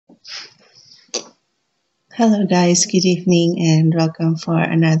Hello, guys. Good evening, and welcome for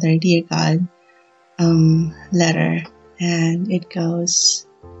another Dear God letter. And it goes,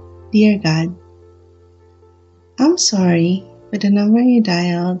 Dear God, I'm sorry, but the number you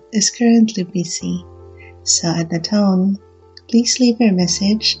dialed is currently busy. So at the tone, please leave your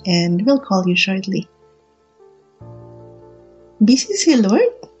message, and we'll call you shortly. Busy si Lord?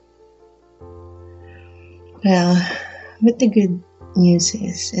 Well, but the good news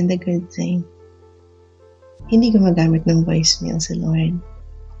is, and the good thing, hindi gumagamit ng voicemail si Lord.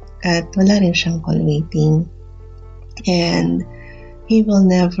 At wala rin siyang call waiting. And He will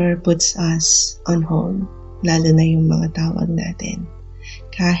never puts us on hold, lalo na yung mga tawag natin.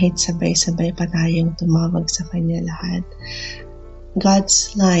 Kahit sabay-sabay pa tayong tumawag sa Kanya lahat,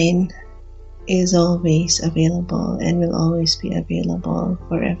 God's line is always available and will always be available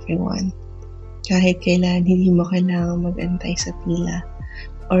for everyone. Kahit kailan, hindi mo kailangang mag-antay sa pila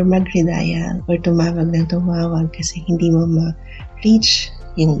or mag-redial or tumawag ng tumawag kasi hindi mo ma-reach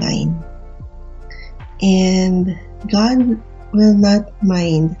yung line. And God will not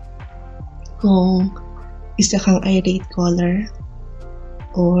mind kung isa kang irate caller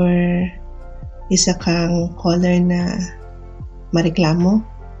or isa kang caller na mareklamo,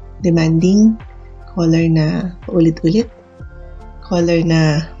 demanding, caller na ulit-ulit, caller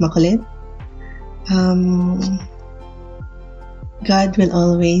na makulit. God will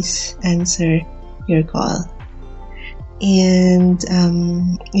always answer your call. And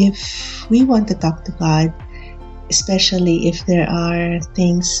if we want to talk to God, especially if there are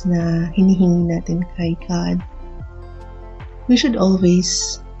things na hinihingi natin kay God, we should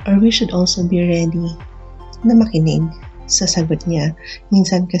also be ready na makinig sa sagot niya.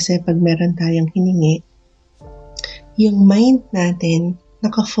 Minsan kasi pag meron tayong hiningi, yung mind natin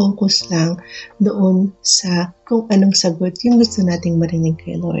nakafocus lang doon sa kung anong sagot yung gusto nating marinig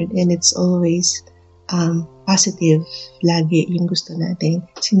kay Lord. And it's always positive lagi yung gusto natin.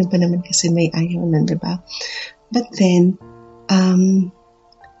 Sino ba naman kasi may ayaw nun, diba? But then,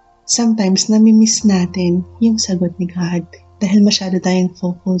 sometimes nami-miss natin yung sagot ni God dahil masyado tayong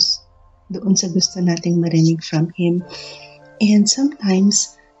focus doon sa gusto nating marinig from Him. And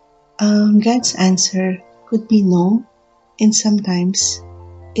sometimes, God's answer could be no, and sometimes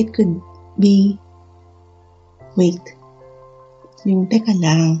it could be wait. Yung teka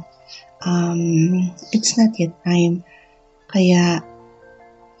lang, it's not yet time. Kaya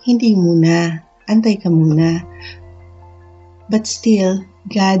hindi muna, antay ka muna. But still,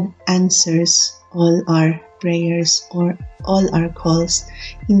 God answers all our prayers or all our calls.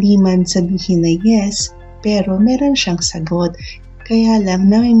 Hindi man sabihin na yes, pero meron siyang sagot. Kaya lang,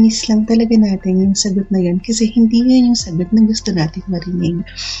 nami-miss lang talaga natin yung sagot na yun kasi hindi yun yung sagot na gusto natin marinig.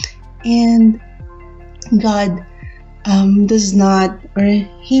 And God does not, or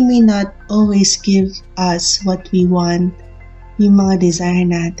He may not always give us what we want, yung mga desire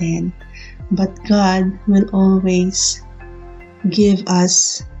natin. But God will always give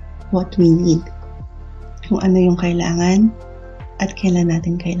us what we need. Kung ano yung kailangan at kailan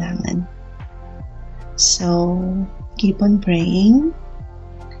natin kailangan. So, keep on praying.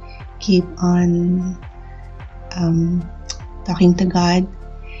 Keep on talking to God.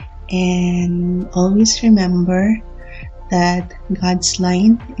 And always remember that God's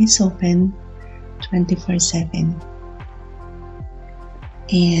line is open 24/7.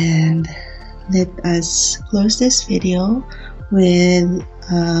 And let us close this video with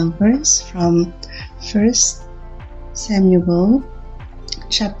a verse from 1 Samuel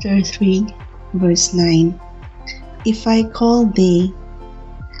chapter 3 verse 9. If I call thee,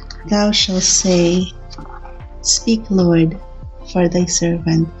 thou shalt say, Speak, Lord, for thy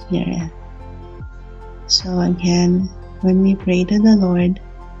servant heareth. So again, when we pray to the Lord,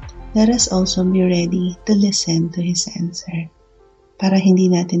 let us also be ready to listen to His answer para hindi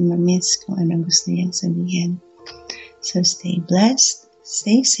natin ma-miss kung anong gusto niyang sabihin. So stay blessed,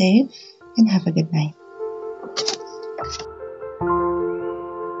 stay safe, and have a good night.